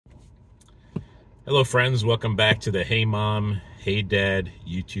Hello friends, welcome back to the Hey Mom, Hey Dad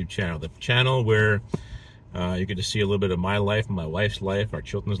YouTube channel. The channel where you get to see a little bit of my life, my wife's life, our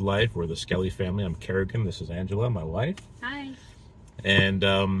children's life. We're the Skelly family. I'm Kerrigan, this is Angela, my wife. Hi.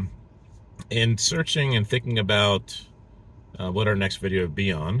 And in searching and thinking about what our next video would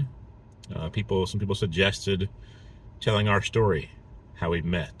be on, some people suggested telling our story, how we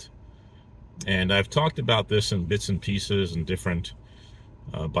met. And I've talked about this in bits and pieces and different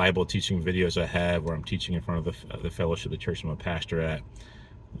Bible teaching videos I have where I'm teaching in front of the fellowship, the church I'm a pastor at,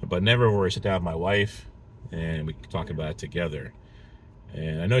 but never where I sit down with my wife and we can talk about it together.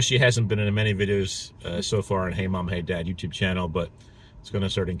 And I know she hasn't been in many videos so far on Hey Mom, Hey Dad YouTube channel, but it's going to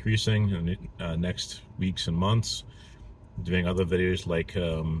start increasing in next weeks and months, doing other videos like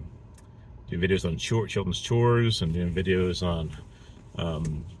doing videos on children's chores and doing videos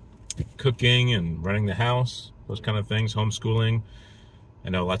on cooking and running the house, those kind of things, homeschooling. I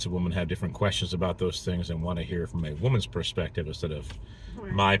know lots of women have different questions about those things and want to hear from a woman's perspective instead of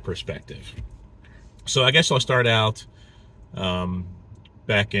my perspective. So I guess I'll start out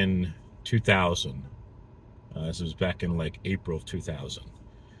back in 2000. This was back in like April of 2000.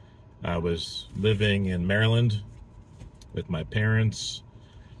 I was living in Maryland with my parents,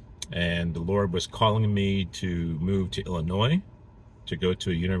 and the Lord was calling me to move to Illinois to go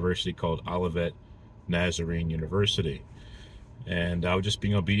to a university called Olivet Nazarene University. And I was just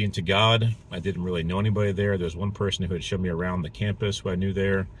being obedient to God. I didn't really know anybody there. There was one person who had shown me around the campus who I knew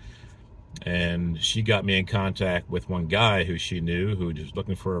there. And she got me in contact with one guy who she knew who was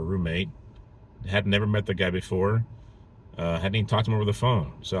looking for a roommate. Had never met the guy before. Hadn't even talked to him over the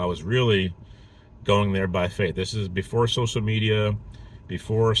phone. So I was really going there by faith. This is before social media,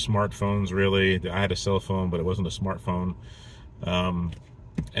 before smartphones really. I had a cell phone, but it wasn't a smartphone.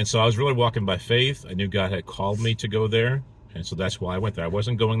 And so I was really walking by faith. I knew God had called me to go there. And so that's why I went there. I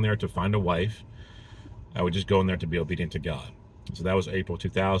wasn't going there to find a wife. I was just going there to be obedient to God. So that was April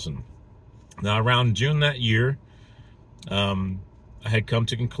 2000. Now, around June that year, I had come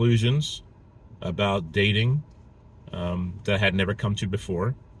to conclusions about dating that I had never come to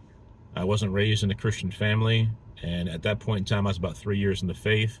before. I wasn't raised in a Christian family. And at that point in time, I was about 3 years in the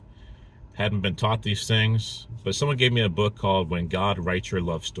faith. Hadn't been taught these things. But someone gave me a book called When God Writes Your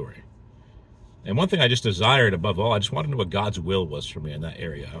Love Story. And one thing I just desired above all, I just wanted to know what God's will was for me in that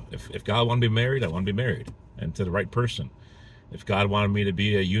area. If God wanted to be married, I want to be married, and to the right person. If God wanted me to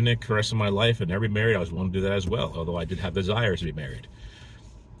be a eunuch the rest of my life and never be married, I was willing to do that as well, although I did have desires to be married.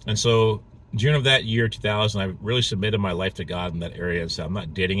 And so June of that year, 2000, I really submitted my life to God in that area and said, I'm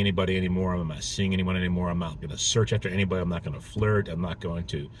not dating anybody anymore. I'm not seeing anyone anymore. I'm not going to search after anybody. I'm not going to flirt. I'm not going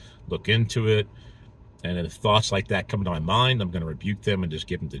to look into it. And if thoughts like that come to my mind, I'm going to rebuke them and just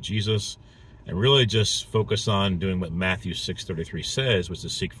give them to Jesus. And really just focus on doing what Matthew 6:33 says, was to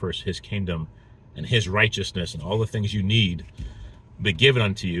seek first his kingdom and his righteousness, and all the things you need be given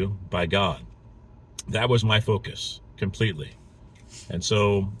unto you by God. That was my focus completely. And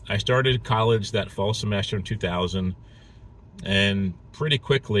so I started college that fall semester in 2000, and pretty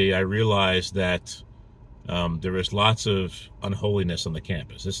quickly I realized that there was lots of unholiness on the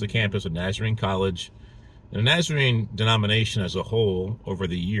campus. This is the campus of Nazarene College. The Nazarene denomination as a whole, over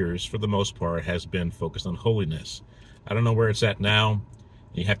the years, for the most part, has been focused on holiness. I don't know where it's at now.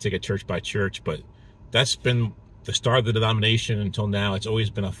 You have to take it church by church, but that's been the start of the denomination until now. It's always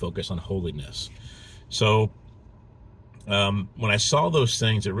been a focus on holiness. So when I saw those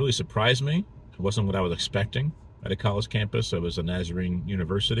things, it really surprised me. It wasn't what I was expecting at a college campus. It was a Nazarene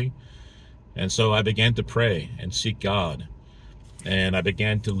university. And so I began to pray and seek God. And I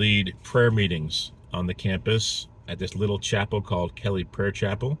began to lead prayer meetings on the campus at this little chapel called Kelly Prayer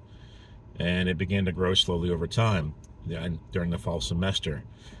Chapel, and it began to grow slowly over time during the fall semester.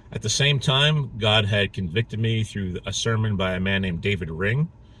 At the same time, God had convicted me through a sermon by a man named David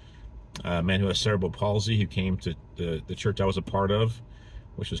Ring, a man who has cerebral palsy, who came to the church I was a part of,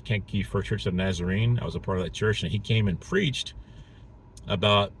 which was Kankakee First Church of Nazarene. I was a part of that church, and he came and preached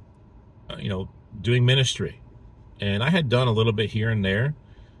about doing ministry. And I had done a little bit here and there,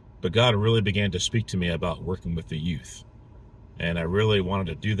 but God really began to speak to me about working with the youth. And I really wanted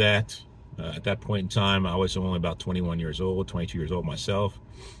to do that. At that point in time, I was only about 21 years old, 22 years old myself.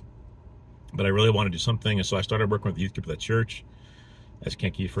 But I really wanted to do something. And so I started working with the youth group at that church as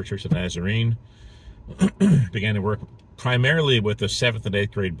Kankakee First Church of Nazarene. Began to work primarily with the 7th and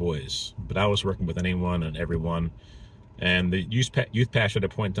 8th grade boys. But I was working with anyone and everyone. And the youth pastor at that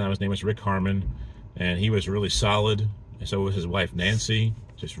point in time, his name was Rick Harmon. And he was really solid. And so was his wife, Nancy.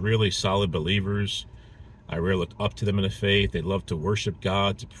 Just really solid believers. I really looked up to them in the faith. They loved to worship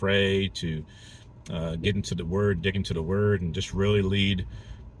God, to pray, to get into the Word, dig into the Word, and just really lead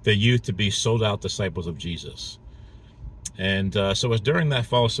the youth to be sold out disciples of Jesus. And so it was during that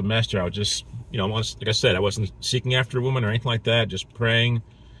fall semester, I was just, like I said, I wasn't seeking after a woman or anything like that, just praying,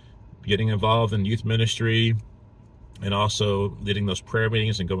 getting involved in youth ministry, and also leading those prayer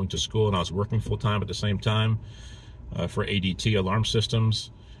meetings and going to school. And I was working full-time at the same time for ADT Alarm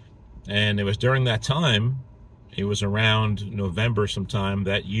Systems. And it was during that time, it was around November sometime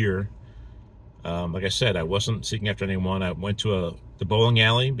that year. Like I said, I wasn't seeking after anyone. I went to the bowling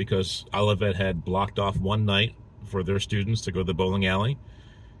alley because Olivet had blocked off one night for their students to go to the bowling alley.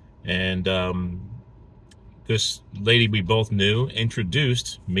 And this lady we both knew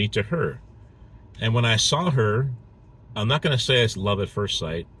introduced me to her. And when I saw her, I'm not going to say it's love at first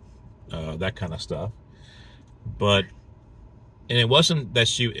sight, that kind of stuff. And it wasn't that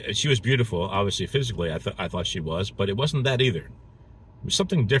she was beautiful, obviously physically, I thought she was, but it wasn't that either. It was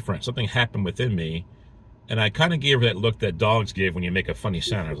something different. Something happened within me. And I kind of gave her that look that dogs give when you make a funny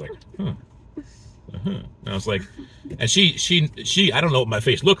sound. I was like, huh. And I was like, and she, I don't know what my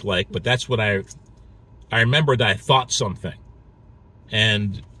face looked like, but that's what I remember that I thought something.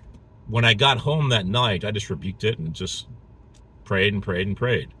 And when I got home that night, I just rebuked it and just prayed and prayed and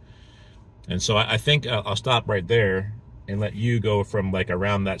prayed. And so I think I'll stop right there and let you go from like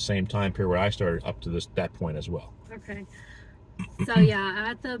around that same time period where I started up to that point as well. Okay. So yeah,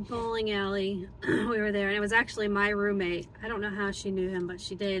 at the bowling alley, we were there, and it was actually my roommate. I don't know how she knew him, but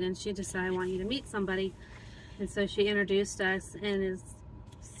she did, and she just said, I want you to meet somebody. And so she introduced us, and as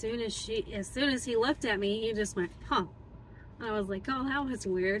soon as he looked at me, he just went, huh. And I was like, oh, that was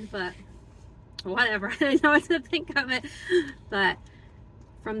weird, but whatever. I didn't know what to think of it. But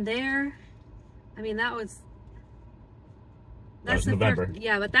from there, I mean, that was November.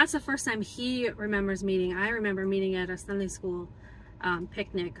 But that's the first time he remembers meeting. I remember meeting at a Sunday school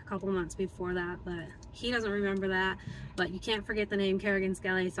picnic a couple months before that, but he doesn't remember that. But you can't forget the name Kerrigan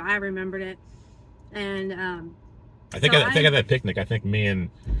Skelly, so I remembered it. And I think at that picnic, I think me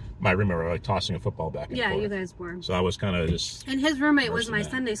and my roommate were like tossing a football back and forth. Yeah, you guys were. So I was kind of just. And his roommate was my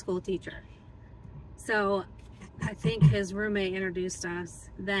Sunday school teacher. So I think his roommate introduced us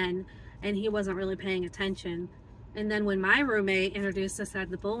then, and he wasn't really paying attention. And then when my roommate introduced us at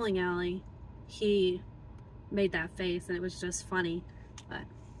the bowling alley, he made that face, and it was just funny. But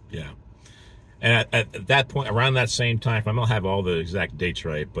yeah. And at that point, around that same time frame, I don't have all the exact dates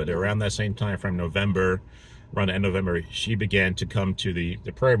right, but around that same time frame, November, around the end of November, she began to come to the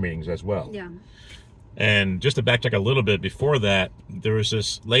prayer meetings as well. Yeah. And just to backtrack a little bit, before that, there was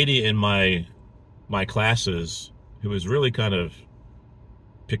this lady in my classes who was really kind of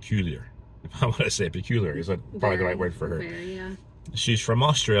peculiar. If I want to say peculiar, is that probably the right word for her? Very, yeah. She's from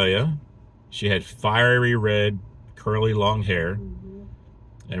Australia. She had fiery red, curly, long hair,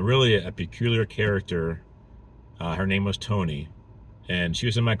 and really a peculiar character. Her name was Tony, and she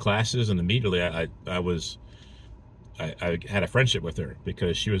was in my classes. And immediately, I had a friendship with her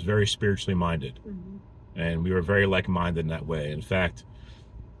because she was very spiritually minded, and we were very like-minded in that way. In fact,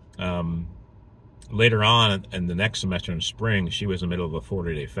 later on in the next semester in spring, she was in the middle of a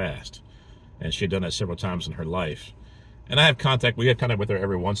 40-day fast. And she had done that several times in her life. And I have contact, we have contact with her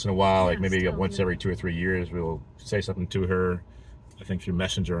every once in a while, like maybe once every 2 or 3 years, we'll say something to her, I think through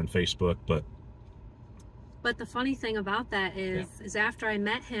Messenger and Facebook, but the funny thing about that is after I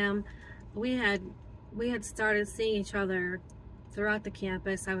met him, we had started seeing each other throughout the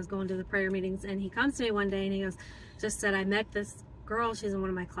campus. I was going to the prayer meetings, and he comes to me one day and he goes, just said, I met this girl, she's in one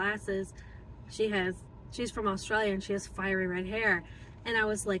of my classes. She's from Australia and she has fiery red hair. And I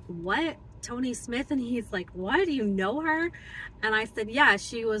was like, what? Tony Smith? And he's like, what, do you know her? And I said, yeah,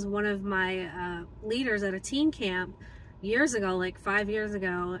 she was one of my leaders at a teen camp years ago, like 5 years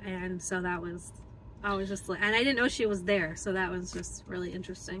ago. And so I was just like, and I didn't know she was there, so that was just really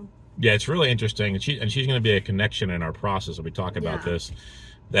interesting. Yeah, it's really interesting, and she's going to be a connection in our process when we talk about this,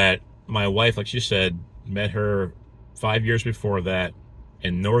 that my wife, like she said, met her 5 years before that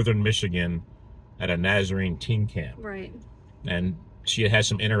in northern Michigan at a Nazarene teen camp. Right. And she had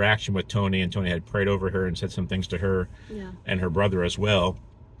some interaction with Tony, and Tony had prayed over her and said some things to her and her brother as well.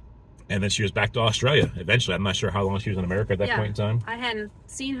 And then she was back to Australia eventually. I'm not sure how long she was in America at that point in time. I hadn't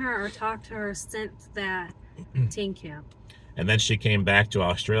seen her or talked to her since that teen camp. And then she came back to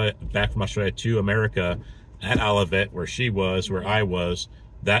Australia, back from Australia to America at Olivet, where she was, where I was,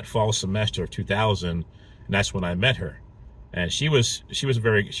 that fall semester of 2000. And that's when I met her. And she was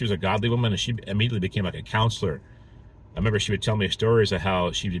a godly woman, and she immediately became like a counselor. I remember she would tell me stories of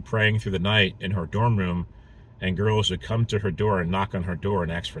how she'd be praying through the night in her dorm room, and girls would come to her door and knock on her door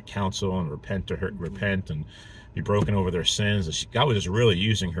and ask for counsel and repent and be broken over their sins. And God was just really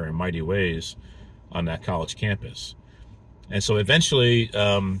using her in mighty ways on that college campus. And so eventually,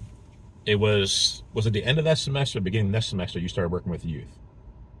 it was at the end of that semester, beginning of next semester, you started working with the youth?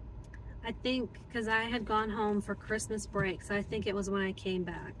 I think because I had gone home for Christmas break, so I think it was when I came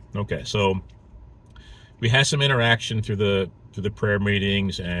back. Okay, so we had some interaction through the prayer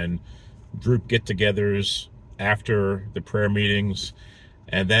meetings and group get-togethers after the prayer meetings.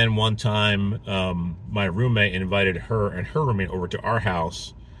 And then one time, my roommate invited her and her roommate over to our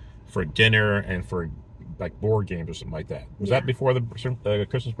house for dinner and for like board games or something like that. Was that before the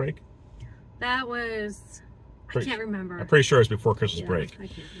Christmas break? That was, I can't remember. I'm pretty sure it was before Christmas break. I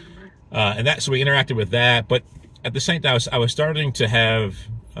can't remember. So we interacted with that, but at the same time, I was starting to have,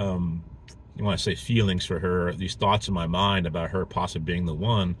 you want to say feelings for her, these thoughts in my mind about her possibly being the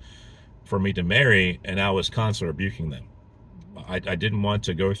one for me to marry, and I was constantly rebuking them. I didn't want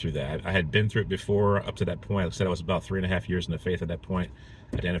to go through that. I had been through it before up to that point. Like I said, I was about 3.5 years in the faith at that point,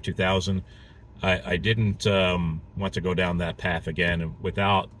 at the end of 2000. I didn't want to go down that path again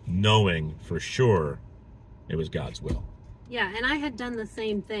without knowing for sure it was God's will. Yeah, and I had done the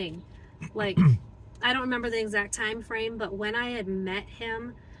same thing. Like, I don't remember the exact time frame, but when I had met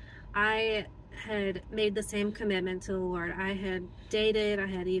him, I had made the same commitment to the Lord. I had dated, I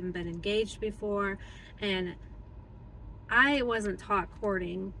had even been engaged before, and I wasn't taught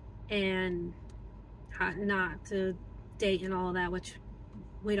courting and how not to date and all of that, which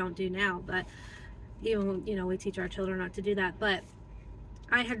we don't do now, but even, you know, we teach our children not to do that. But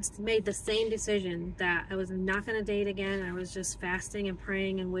I had made the same decision that I was not going to date again. I was just fasting and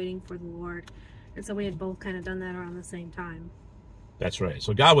praying and waiting for the Lord. And so we had both kind of done that around the same time. That's right.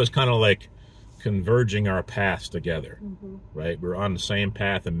 So God was kind of like converging our paths together, right? We're on the same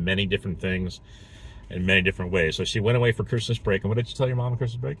path in many different things in many different ways. So she went away for Christmas break. And what did you tell your mom on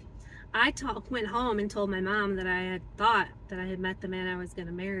Christmas break? I went home and told my mom that I had thought that I had met the man I was going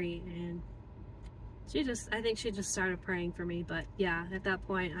to marry. And I think she just started praying for me. But yeah, at that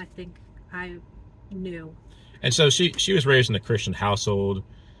point, I think I knew. And so she was raised in a Christian household,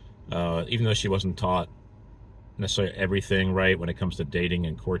 even though she wasn't taught necessarily everything right when it comes to dating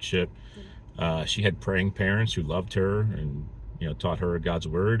and courtship. She had praying parents who loved her and, you know, taught her God's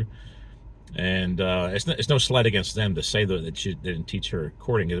word. And it's no slight against them to say that she didn't teach her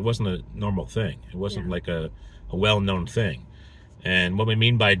courting. It wasn't a normal thing. It wasn't like a well-known thing. And what we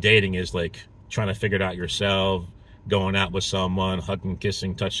mean by dating is like trying to figure it out yourself, going out with someone, hugging,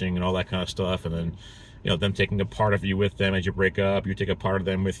 kissing, touching, and all that kind of stuff. And then, you know, them taking a part of you with them as you break up. You take a part of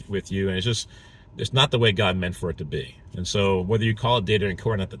them with you. And it's not the way God meant for it to be. And so whether you call it dating or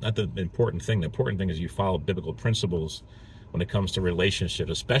courting, not the important thing. The important thing is you follow biblical principles when it comes to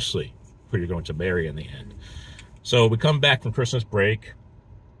relationships, especially who you're going to marry in the end. So we come back from Christmas break.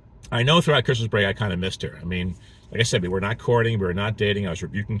 I know throughout Christmas break I kind of missed her. I mean, like I said, we were not courting, we were not dating. I was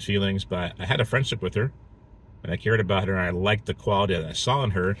rebuking feelings, but I had a friendship with her, and I cared about her, and I liked the quality that I saw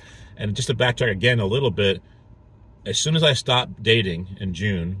in her. And just to backtrack again a little bit, as soon as I stopped dating in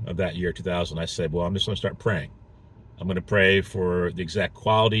June of that year, 2000, I said, well, I'm just going to start praying. I'm going to pray for the exact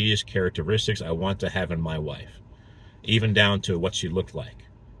qualities, characteristics I want to have in my wife, even down to what she looked like.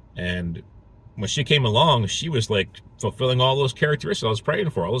 And when she came along, she was like fulfilling all those characteristics I was praying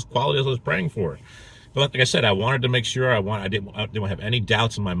for, all those qualities I was praying for. But like I said, I wanted to make sure I didn't have any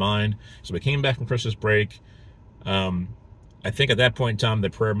doubts in my mind. So we came back from Christmas break. I think at that point in time, the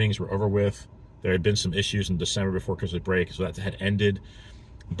prayer meetings were over with. There had been some issues in December before Christmas break, so that had ended.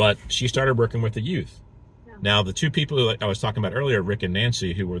 But she started working with the youth. Yeah. Now, the two people who I was talking about earlier, Rick and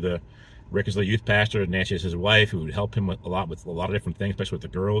Nancy, who were Rick is the youth pastor, and Nancy is his wife, who would help him with a lot of different things, especially with the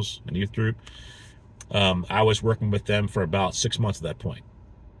girls and youth group. I was working with them for about 6 months at that point,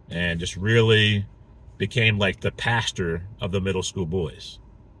 and just really became like the pastor of the middle school boys.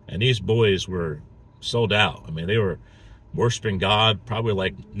 And these boys were sold out. I mean, they were worshiping God probably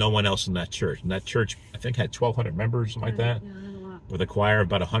like no one else in that church. And that church, I think, had 1,200 members, something like that, with a choir of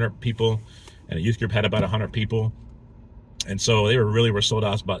about 100 people, and a youth group had about 100 people. And so they were sold out.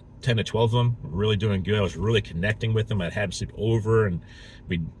 It was about 10 to 12 of them, really doing good. I was really connecting with them. I'd have them sleep over, and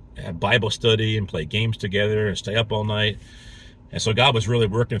we'd have Bible study and play games together and stay up all night. And so God was really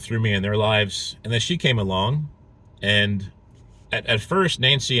working through me in their lives. And then she came along, and at first,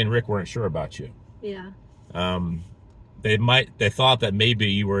 Nancy and Rick weren't sure about you. Yeah. They thought that maybe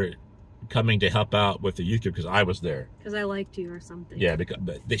you were coming to help out with the youth group because I was there. Because I liked you or something. Yeah,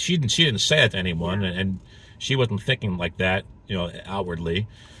 but she didn't say it to anyone, and she wasn't thinking like that, you know, outwardly.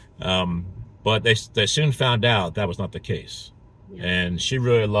 But they soon found out that was not the case. Yeah. And she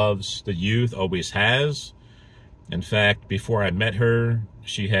really loves the youth, always has. In fact, before I met her,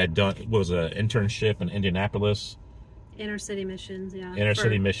 she had done an internship in Indianapolis. Inner city missions, yeah. Inner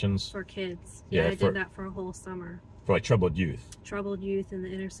city missions for kids. Yeah, I did that for a whole summer. for like troubled youth. Troubled youth in the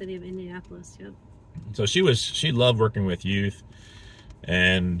inner city of Indianapolis. Yep. So she loved working with youth,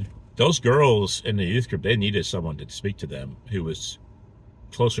 and those girls in the youth group, they needed someone to speak to them who was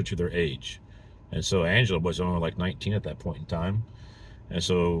closer to their age. And so Angela was only like 19 at that point in time. And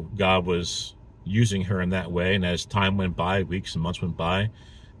so God was using her in that way. And as time went by, weeks and months went by,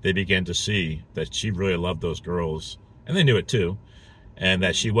 they began to see that she really loved those girls. And they knew it too. And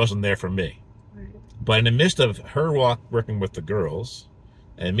that she wasn't there for me. Right. But in the midst of her working with the girls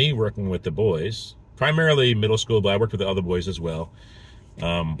and me working with the boys, primarily middle school, but I worked with the other boys as well.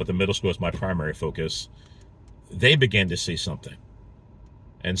 But the middle school was my primary focus. They began to see something.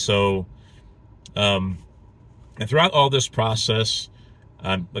 And so, and throughout all this process,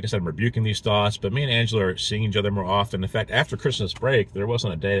 like I said, I'm rebuking these thoughts, but me and Angela are seeing each other more often. In fact, after Christmas break, there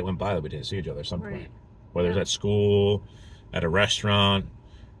wasn't a day that went by that we didn't see each other at some point. Whether it was at school, at a restaurant,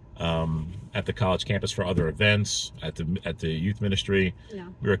 at the college campus for other events, at the youth ministry. Yeah.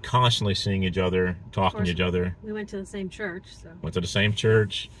 We were constantly seeing each other, talking to each other. We went to the same church. Went to the same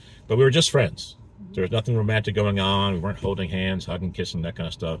church, but we were just friends. There was nothing romantic going on. We weren't holding hands, hugging, kissing, that kind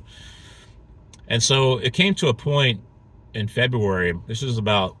of stuff. And so it came to a point in February, this is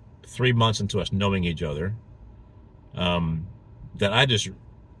about 3 months into us knowing each other, that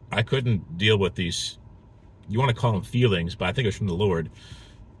I couldn't deal with these, you want to call them feelings, but I think it was from the Lord,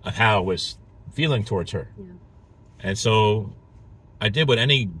 of how I was feeling towards her. Yeah. And so I did what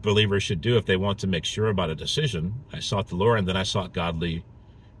any believer should do if they want to make sure about a decision. I sought the Lord, and then I sought godly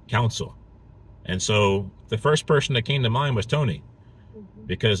counsel. And so the first person that came to mind was Tony.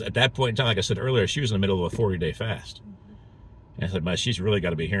 Because at that point in time, like I said earlier, she was in the middle of a 40-day fast. And I said, man, she's really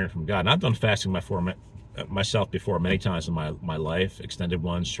got to be hearing from God. And I've done fasting myself before many times in my life, extended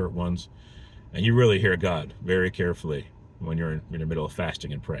ones, short ones. And you really hear God very carefully when you're in the middle of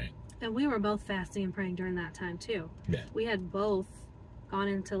fasting and praying. And we were both fasting and praying during that time, too. Yeah. We had both gone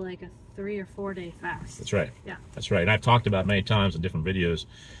into like a 3 or 4 day fast. That's right. Yeah. That's right. And I've talked about many times in different videos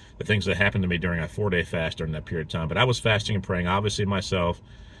the things that happened to me during a 4-day fast during that period of time. But I was fasting and praying, obviously myself,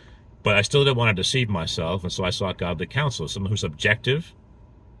 but I still didn't want to deceive myself. And so I sought godly counsel, someone who's objective,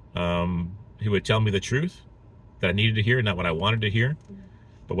 who would tell me the truth that I needed to hear, not what I wanted to hear,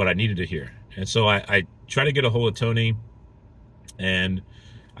 but what I needed to hear. And so I tried to get a hold of Tony, and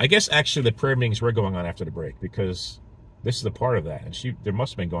I guess actually the prayer meetings were going on after the break, because this is a part of that. And there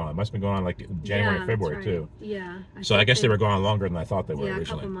must have been going on. It must have been going on like January and February, right. Too. Yeah. So I guess they were going on longer than I thought they were originally.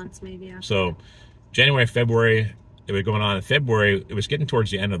 Yeah, a couple months maybe after. So January, February, it was going on. In February, it was getting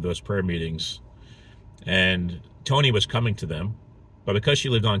towards the end of those prayer meetings, and Tony was coming to them. But because she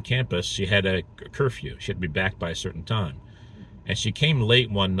lived on campus, she had a curfew. She had to be back by a certain time. And she came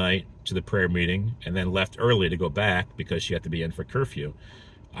late one night to the prayer meeting and then left early to go back because she had to be in for curfew.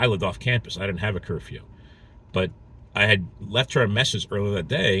 I lived off campus. I didn't have a curfew. But I had left her a message earlier that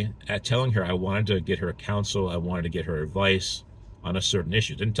day telling her I wanted to get her counsel. I wanted to get her advice on a certain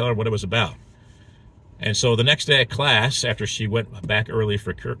issue. Didn't tell her what it was about. And so the next day at class, after she went back early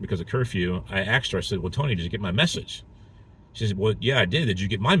because of curfew, I asked her, I said, well, Tony, did you get my message? She said, well, yeah, I did. Did you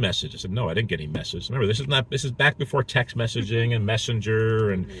get my message? I said, no, I didn't get any message. Remember, this is back before text messaging and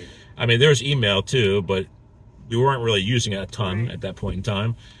Messenger. And I mean, there's email too, but we weren't really using it a ton at that point in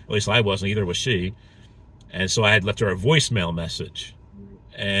time. At least I wasn't, either was she. And so I had left her a voicemail message.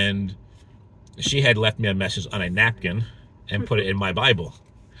 And she had left me a message on a napkin and put it in my Bible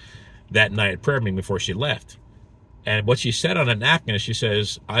that night at prayer meeting before she left. And what she said on a napkin is, she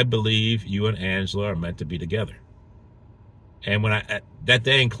says, I believe you and Angela are meant to be together. And when that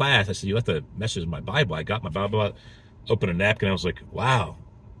day in class, I said, you left a message in my Bible. I got my Bible out, opened a napkin, I was like, wow,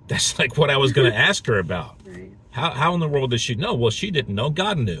 that's like what I was going to ask her about. Right. How in the world did she know? Well, she didn't know.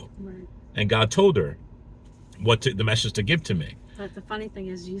 God knew. Right. And God told her the message to give to me. But the funny thing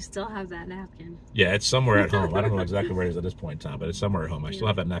is, you still have that napkin. Yeah, it's somewhere at home. I don't know exactly where it is at this point in time, but it's somewhere at home. I still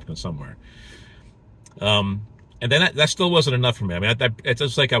have that napkin somewhere. And then that still wasn't enough for me. I mean, it's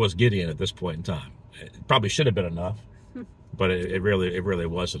just like I was Gideon at this point in time. It probably should have been enough, but it really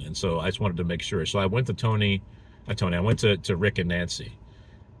wasn't. And so I just wanted to make sure. So I went to I went to Rick and Nancy,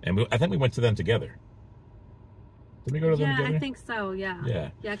 and I think we went to them together. Did we go to them together? Yeah, I think so. Yeah.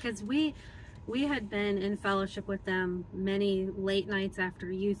 Yeah, because we had been in fellowship with them many late nights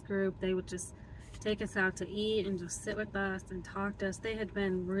after youth group. They would just take us out to eat and just sit with us and talk to us. They had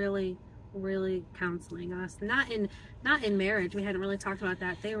been really counseling us. Not in marriage. We hadn't really talked about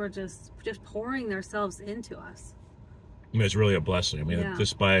that. They were just pouring themselves into us. I mean, it was really a blessing. I mean, I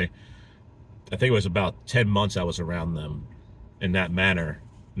think it was about 10 months I was around them in that manner,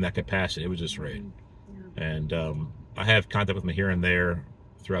 in that capacity. It was just great. Yeah. And I have contact with them here and there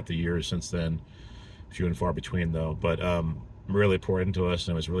throughout the years since then. few and far between though. But really important to us,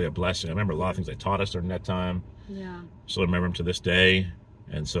 and it was really a blessing. I remember a lot of things they taught us during that time. Yeah. So I remember them to this day.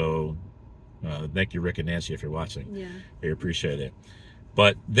 And so thank you, Rick and Nancy, if you're watching. Yeah. I appreciate it.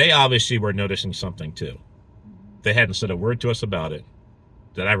 But they obviously were noticing something too. They hadn't said a word to us about it,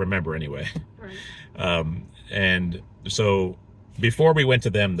 that I remember anyway. Right. And so before we went to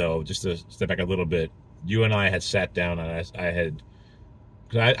them, though, just to step back a little bit, you and I had sat down, and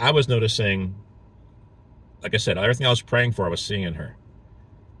I was noticing, like I said, everything I was praying for, I was seeing in her.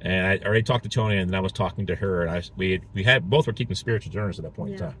 And I already talked to Tony, and then I was talking to her, and we both were keeping spiritual journals at that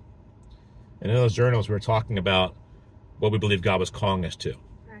point in time. And in those journals, we were talking about what we believe God was calling us to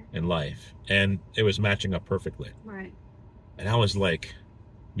in life, and it was matching up perfectly. Right. And I was like,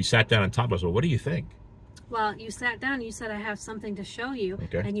 we sat down and talked about, well, what do you think? Well, you sat down and you said, I have something to show you,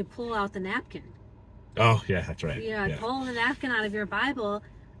 and you pull out the napkin. Oh, yeah, that's right. Yeah, I pulled the napkin out of your Bible,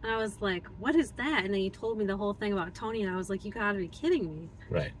 and I was like, what is that? And then you told me the whole thing about Tony, and I was like, you gotta be kidding me.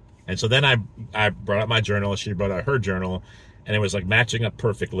 Right. And so then I brought out my journal, she brought out her journal, and it was like matching up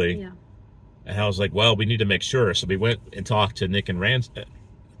perfectly. Yeah. And I was like, well, we need to make sure. So we went and talked to Rick and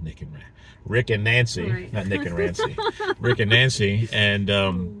Nancy, right. Not Nick and Rancy, Rick and Nancy,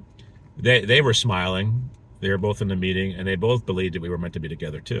 and they were smiling. They were both in the meeting, and they both believed that we were meant to be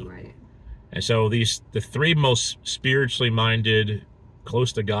together too. Right. And so the three most spiritually minded,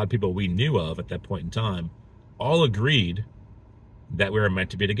 close to God people we knew of at that point in time, all agreed that we were meant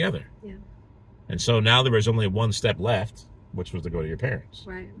to be together. Yeah. And so now there was only one step left, which was to go to your parents.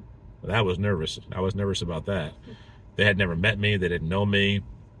 Right. Well, I was nervous. I was nervous about that. They had never met me. They didn't know me.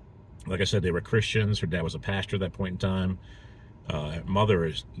 Like I said, they were Christians. Her dad was a pastor at that point in time. Her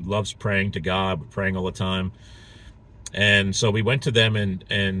mother loves praying to God, praying all the time. And so we went to them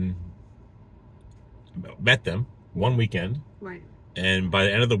and met them one weekend. Right. And by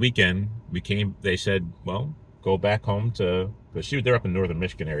the end of the weekend, they said, well, go back home because they're up in northern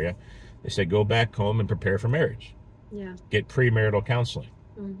Michigan area. They said, go back home and prepare for marriage. Yeah. Get premarital counseling.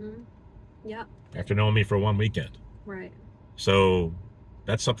 Mm-hmm. Yep. After knowing me for one weekend. Right. So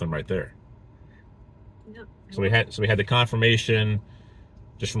that's something right there. Yep. So we had the confirmation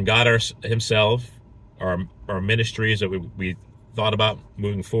just from God himself, our ministries that we thought about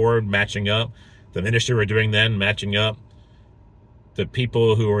moving forward, matching up. The ministry we're doing then, matching up. The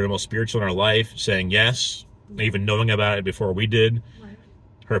people who were the most spiritual in our life saying yes, even knowing about it before we did. Right.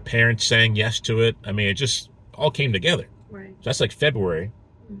 Her parents saying yes to it. I mean, it just all came together. Right. So that's like February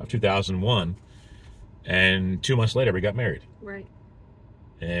of 2001. And 2 months later, we got married. Right.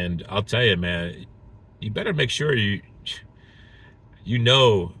 And I'll tell you, man, you better make sure you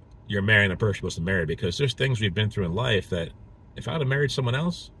know you're marrying the person you're supposed to marry, because there's things we've been through in life that if I'd have married someone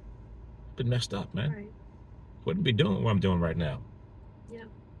else, I'd been messed up, man. Right. Wouldn't be doing what I'm doing right now. Yeah.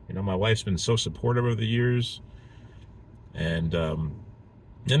 You know, my wife's been so supportive over the years. And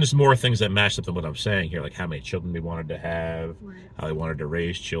there's more things that match up than what I'm saying here, like how many children we wanted to have, Right. how we wanted to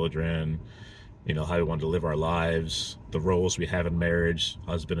raise children, you know, how we wanted to live our lives, the roles we have in marriage,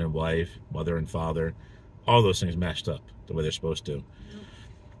 husband and wife, mother and father, all those things matched up the way they're supposed to. Yep.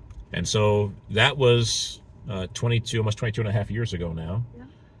 And so that was almost 22 and a half years ago now. Yep.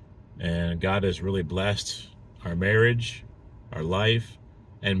 And God has really blessed our marriage, our life,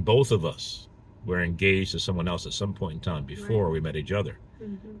 and both of us were engaged to someone else at some point in time before we met each other.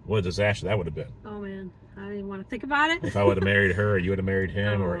 Mm-hmm. What a disaster that would have been. Oh, man. I didn't want to think about it. If I would have married her, or you would have married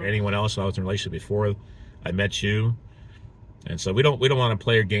him, or anyone else I was in a relationship before I met you. And so we don't want to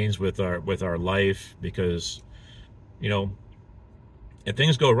play games with our life, because, you know, if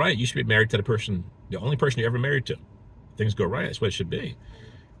things go right, you should be married to the only person you ever married to. If things go right, that's what it should be.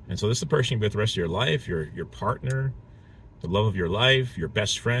 And so this is the person you're with the rest of your life, your partner, the love of your life, your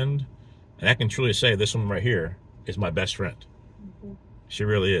best friend. And I can truly say this one right here is my best friend. Mm-hmm. She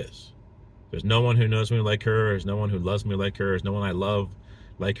really is. There's no one who knows me like her. There's no one who loves me like her. There's no one I love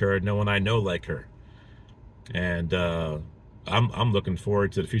like her. No one I know like her. And I'm looking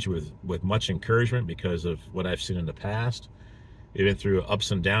forward to the future with much encouragement because of what I've seen in the past. We've been through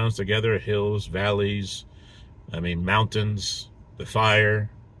ups and downs together, hills, valleys, mountains, the fire,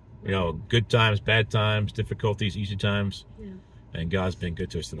 you know, good times, bad times, difficulties, easy times. Yeah. And God's been good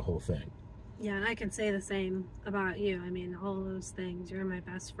to us through the whole thing. Yeah, and I can say the same about you. All those things. You're my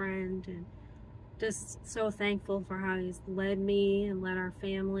best friend, and just so thankful for how he's led me and led our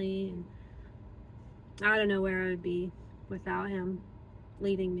family. And I don't know where I would be without him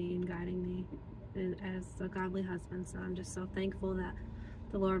leading me and guiding me as a godly husband. So I'm just so thankful that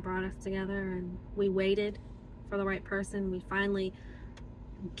the Lord brought us together, and we waited for the right person. We finally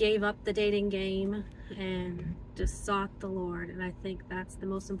gave up the dating game and just sought the Lord. And I think that's the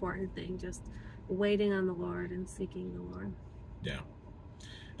most important thing. Just waiting on the Lord and seeking the Lord. Yeah.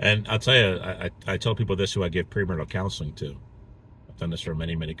 And I'll tell you, I tell people this who I give premarital counseling to. I've done this for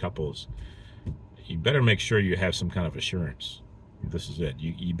many, many couples. You better make sure you have some kind of assurance. This is it.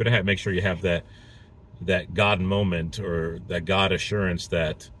 You better make sure you have that God moment or that God assurance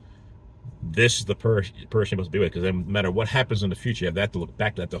that this is the person you're supposed to be with. Because no matter what happens in the future, you have that to look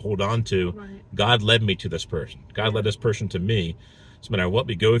back to, that to hold on to. Right. God led me to this person. God led this person to me. So no matter what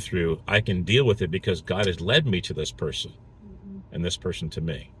we go through, I can deal with it because God has led me to this person. And this person to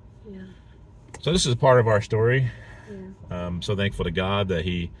me. Yeah. So this is part of our story. Yeah. I'm so thankful to God that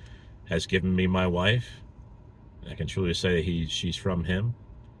He has given me my wife. I can truly say she's from Him,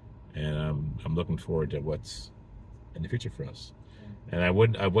 and I'm looking forward to what's in the future for us. And I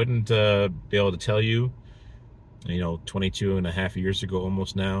wouldn't be able to tell you, 22 and a half years ago,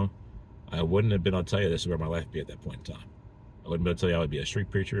 almost now, I wouldn't have been able to tell you this is where my life would be at that point in time. I wouldn't be able to tell you I would be a street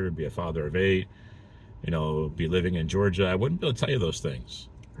preacher, be a father of 8. Be living in Georgia. I wouldn't be able to tell you those things.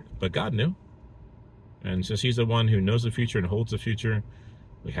 But God knew. And since He's the one who knows the future and holds the future,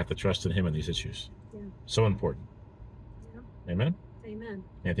 we have to trust in Him in these issues. Yeah. So important. Yeah. Amen? Amen.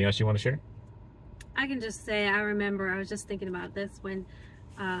 Anything else you want to share? I can just say, I remember, I was just thinking about this when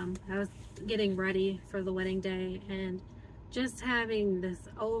I was getting ready for the wedding day, and just having this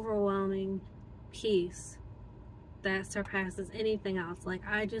overwhelming peace that surpasses anything else. Like,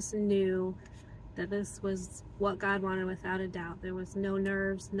 I just knew that this was what God wanted without a doubt. There was no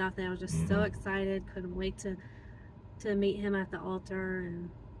nerves, nothing. I was just so excited, couldn't wait to meet Him at the altar, and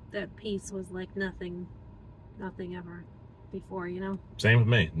that peace was like nothing ever before, Same with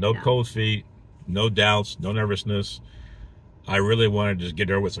me. No cold feet, no doubts, no nervousness. I really wanted to just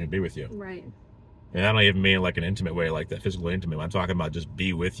get over with so I can be with you. Right. And I don't even mean like an intimate way, like that physical intimate. I'm talking about just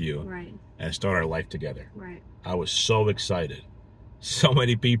be with you and start our life together. Right. I was so excited. So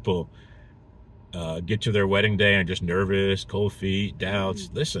many people get to their wedding day and just nervous, cold feet, doubts.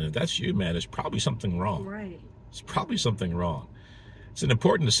 Listen, if that's you, man, there's probably something wrong. Right. It's probably something wrong. It's an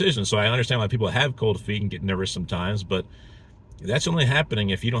important decision, so I understand why people have cold feet and get nervous sometimes, but that's only happening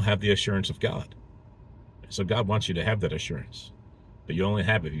if you don't have the assurance of God. So God wants you to have that assurance. But you only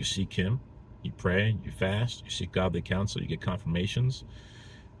have it if you seek Him, you pray, you fast, you seek godly counsel, you get confirmations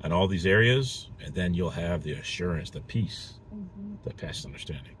in all these areas, and then you'll have the assurance, the peace that passes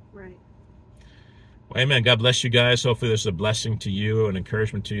understanding. Right. Well, amen. God bless you guys. Hopefully this is a blessing to you, an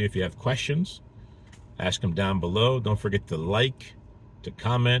encouragement to you. If you have questions, ask them down below. Don't forget to like, to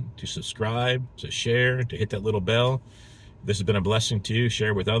comment, to subscribe, to share, to hit that little bell. If this has been a blessing to you,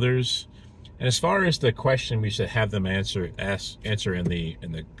 share with others. And as far as the question we should have them answer in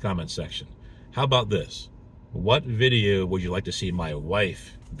the comment section. How about this? What video would you like to see my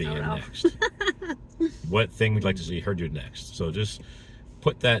wife be in next? What thing would you like to see her do next? So just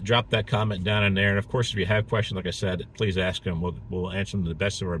drop that comment down in there. And of course, if you have questions, like I said, please ask them. We'll answer them to the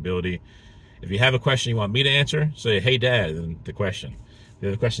best of our ability. If you have a question you want me to answer, say, hey, Dad, and the question. If you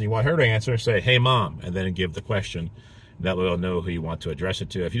have a question you want her to answer, say, hey, Mom, and then give the question. That way we'll know who you want to address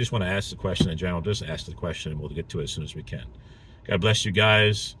it to. If you just want to ask the question in general, just ask the question, and we'll get to it as soon as we can. God bless you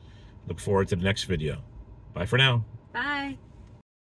guys. Look forward to the next video. Bye for now. Bye.